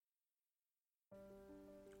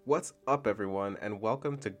What's up, everyone, and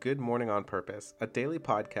welcome to Good Morning on Purpose, a daily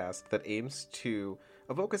podcast that aims to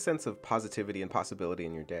evoke a sense of positivity and possibility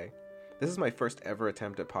in your day. This is my first ever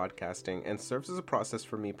attempt at podcasting and serves as a process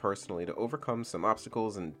for me personally to overcome some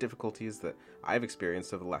obstacles and difficulties that I've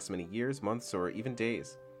experienced over the last many years, months, or even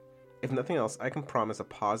days. If nothing else, I can promise a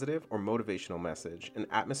positive or motivational message, an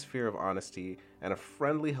atmosphere of honesty, and a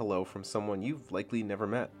friendly hello from someone you've likely never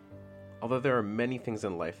met. Although there are many things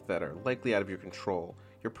in life that are likely out of your control,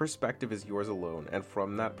 your perspective is yours alone, and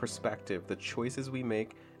from that perspective, the choices we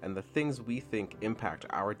make and the things we think impact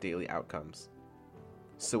our daily outcomes.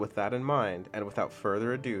 So with that in mind, and without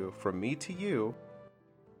further ado, from me to you,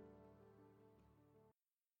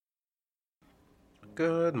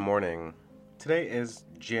 good morning. Today is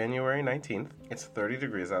January 19th, it's 30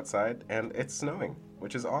 degrees outside, and it's snowing,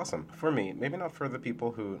 which is awesome. For me, maybe not for the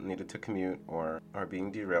people who needed to commute or are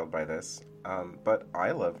being derailed by this, but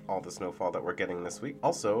I love all the snowfall that we're getting this week.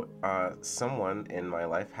 Also, someone in my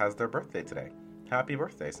life has their birthday today. Happy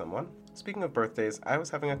birthday, someone. Speaking of birthdays, I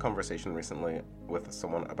was having a conversation recently with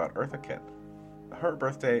someone about Eartha Kitt. Her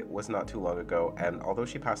birthday was not too long ago, and although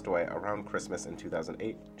she passed away around Christmas in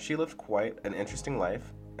 2008, she lived quite an interesting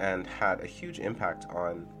life and had a huge impact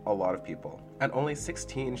on a lot of people. At only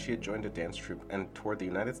 16, she had joined a dance troupe and toured the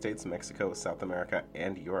United States, Mexico, South America,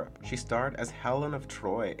 and Europe. She starred as Helen of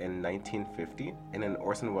Troy in 1950 in an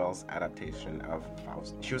Orson Welles adaptation of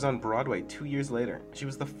Faust. She was on Broadway 2 years later. She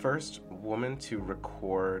was the first woman to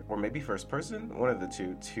record, or maybe first person, one of the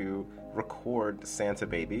two, to record Santa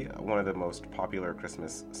Baby, one of the most popular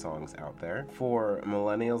Christmas songs out there. For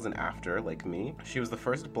millennials and after, like me, she was the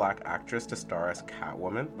first black actress to star as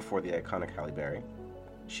Catwoman before the iconic Halle Berry.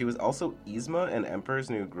 She was also Yzma in Emperor's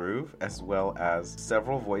New Groove, as well as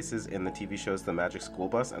several voices in the TV shows The Magic School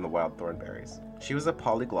Bus and The Wild Thornberrys. She was a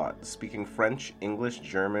polyglot, speaking French, English,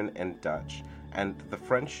 German, and Dutch. And the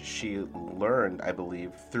French she learned, I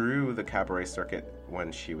believe, through the cabaret circuit when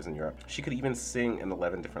she was in Europe. She could even sing in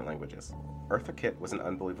 11 different languages. Eartha Kitt was an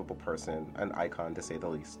unbelievable person, an icon to say the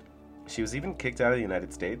least. She was even kicked out of the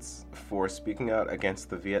United States for speaking out against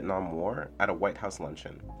the Vietnam War at a White House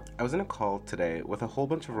luncheon. I was in a call today with a whole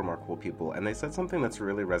bunch of remarkable people, and they said something that's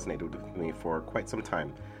really resonated with me for quite some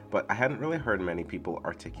time, but I hadn't really heard many people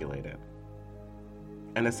articulate it.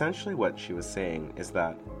 And essentially what she was saying is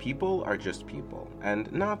that people are just people.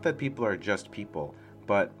 And not that people are just people,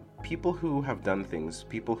 but people who have done things,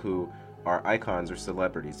 people who are icons or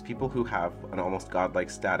celebrities, people who have an almost godlike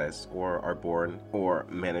status or are born or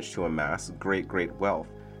manage to amass great wealth,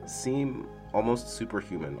 seem almost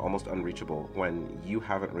superhuman, almost unreachable when you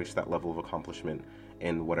haven't reached that level of accomplishment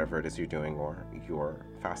in whatever it is you're doing or your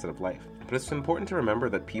facet of life. But it's important to remember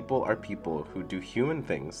that people are people who do human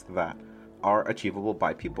things that are achievable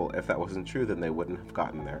by people. If that wasn't true, then they wouldn't have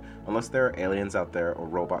gotten there. Unless there are aliens out there or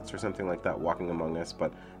robots or something like that walking among us,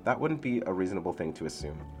 but that wouldn't be a reasonable thing to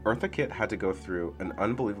assume. Eartha Kitt had to go through an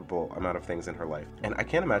unbelievable amount of things in her life, and I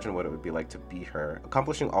can't imagine what it would be like to be her,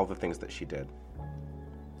 accomplishing all the things that she did.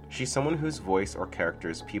 She's someone whose voice or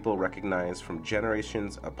characters people recognize from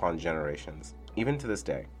generations upon generations, even to this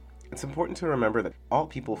day. It's important to remember that all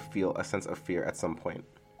people feel a sense of fear at some point.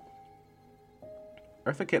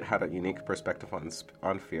 Eartha Kitt had a unique perspective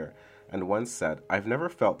on fear, and once said, "I've never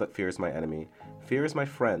felt that fear is my enemy. Fear is my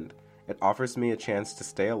friend. It offers me a chance to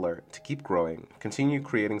stay alert, to keep growing, continue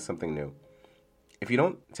creating something new. If you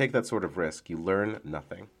don't take that sort of risk, you learn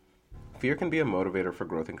nothing." Fear can be a motivator for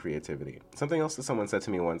growth and creativity. Something else that someone said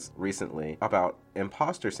to me once recently about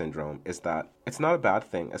imposter syndrome is that it's not a bad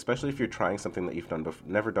thing, especially if you're trying something that you've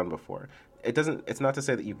never done before. It's not to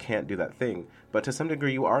say that you can't do that thing, but to some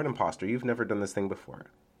degree you are an imposter. You've never done this thing before.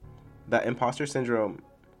 That imposter syndrome,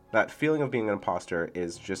 that feeling of being an imposter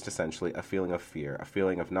is just essentially a feeling of fear, a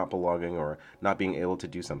feeling of not belonging or not being able to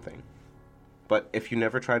do something. But if you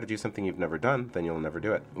never try to do something you've never done, then you'll never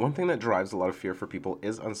do it. One thing that drives a lot of fear for people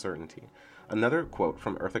is uncertainty. Another quote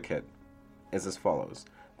from Eartha Kitt is as follows: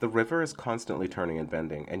 "The river is constantly turning and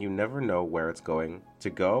bending, and you never know where it's going to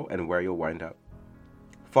go and where you'll wind up.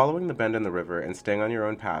 Following the bend in the river and staying on your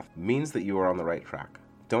own path means that you are on the right track.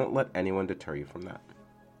 Don't let anyone deter you from that."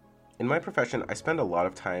 In my profession, I spend a lot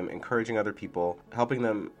of time encouraging other people, helping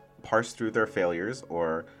them parse through their failures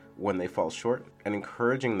or when they fall short, and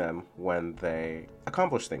encouraging them when they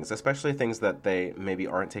accomplish things, especially things that they maybe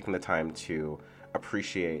aren't taking the time to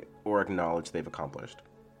appreciate or acknowledge they've accomplished.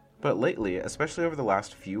 But lately, especially over the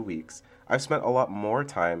last few weeks, I've spent a lot more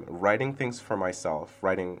time writing things for myself,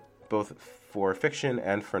 writing both for fiction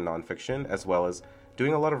and for nonfiction, as well as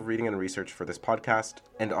doing a lot of reading and research for this podcast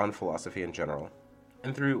and on philosophy in general.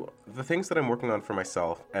 And through the things that I'm working on for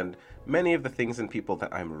myself and many of the things and people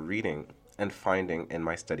that I'm reading and finding in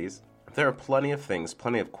my studies, there are plenty of things,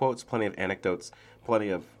 plenty of quotes, plenty of anecdotes, plenty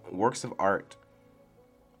of works of art,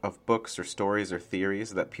 of books or stories or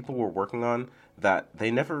theories that people were working on that they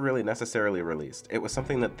never really necessarily released. It was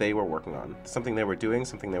something that they were working on, something they were doing,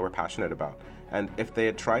 something they were passionate about. And if they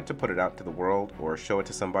had tried to put it out to the world or show it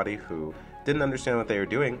to somebody who didn't understand what they were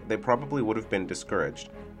doing, they probably would have been discouraged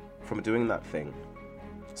from doing that thing.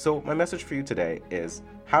 So my message for you today is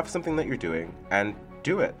have something that you're doing and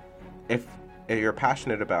do it. If you're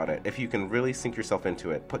passionate about it, if you can really sink yourself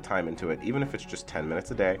into it, put time into it, even if it's just 10 minutes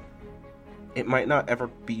a day, it might not ever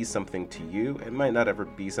be something to you. It might not ever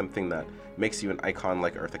be something that makes you an icon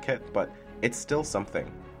like Eartha Kitt, but it's still something.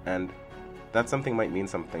 And that something might mean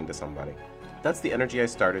something to somebody. That's the energy I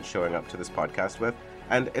started showing up to this podcast with,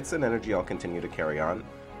 and it's an energy I'll continue to carry on.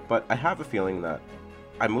 But I have a feeling that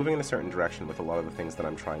I'm moving in a certain direction with a lot of the things that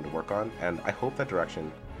I'm trying to work on, and I hope that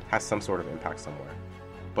direction has some sort of impact somewhere.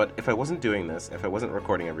 But if I wasn't doing this, if I wasn't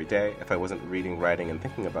recording every day, if I wasn't reading, writing, and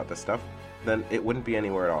thinking about this stuff, then it wouldn't be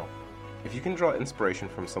anywhere at all. If you can draw inspiration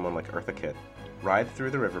from someone like Eartha Kitt, ride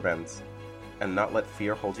through the river bends, and not let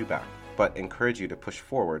fear hold you back, but encourage you to push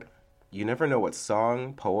forward, you never know what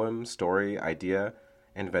song, poem, story, idea,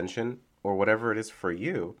 invention, or whatever it is for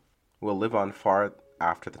you will live on far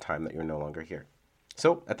after the time that you're no longer here.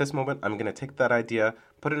 So, at this moment, I'm going to take that idea,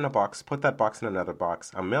 put it in a box, put that box in another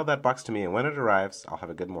box, I'll mail that box to me, and when it arrives, I'll have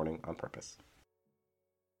a good morning on purpose.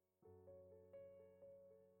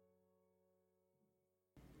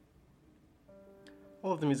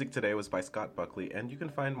 All of the music today was by Scott Buckley, and you can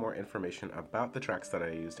find more information about the tracks that I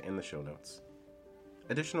used in the show notes.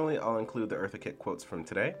 Additionally, I'll include the Eartha Kitt quotes from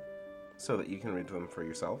today, so that you can read them for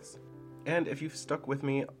yourselves. And if you've stuck with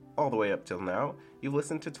me all the way up till now, you've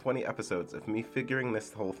listened to 20 episodes of me figuring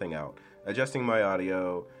this whole thing out, adjusting my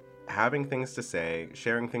audio, having things to say,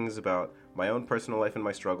 sharing things about my own personal life and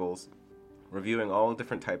my struggles, reviewing all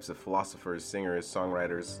different types of philosophers, singers,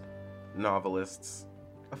 songwriters, novelists,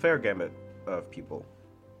 a fair gamut of people.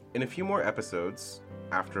 In a few more episodes,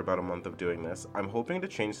 after about a month of doing this, I'm hoping to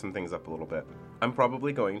change some things up a little bit. I'm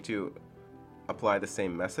probably going to apply the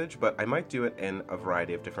same message, but I might do it in a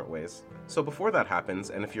variety of different ways. So before that happens,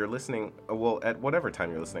 and if you're listening, well, at whatever time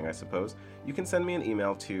you're listening, I suppose, you can send me an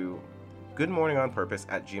email to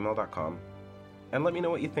goodmorningonpurpose@gmail.com and let me know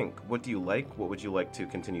what you think. What do you like? What would you like to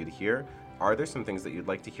continue to hear? Are there some things that you'd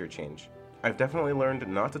like to hear change? I've definitely learned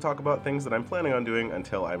not to talk about things that I'm planning on doing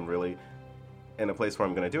until I'm really in a place where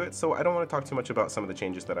I'm going to do it, so I don't want to talk too much about some of the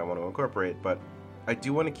changes that I want to incorporate, but I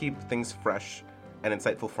do want to keep things fresh and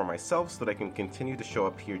insightful for myself so that I can continue to show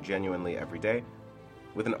up here genuinely every day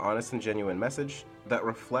with an honest and genuine message that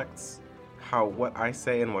reflects how what I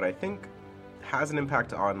say and what I think has an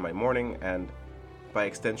impact on my morning and, by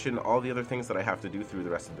extension, all the other things that I have to do through the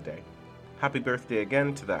rest of the day. Happy birthday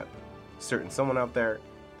again to that certain someone out there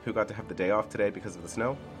who got to have the day off today because of the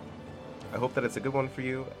snow. I hope that it's a good one for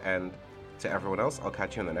you, and to everyone else, I'll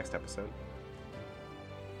catch you in the next episode.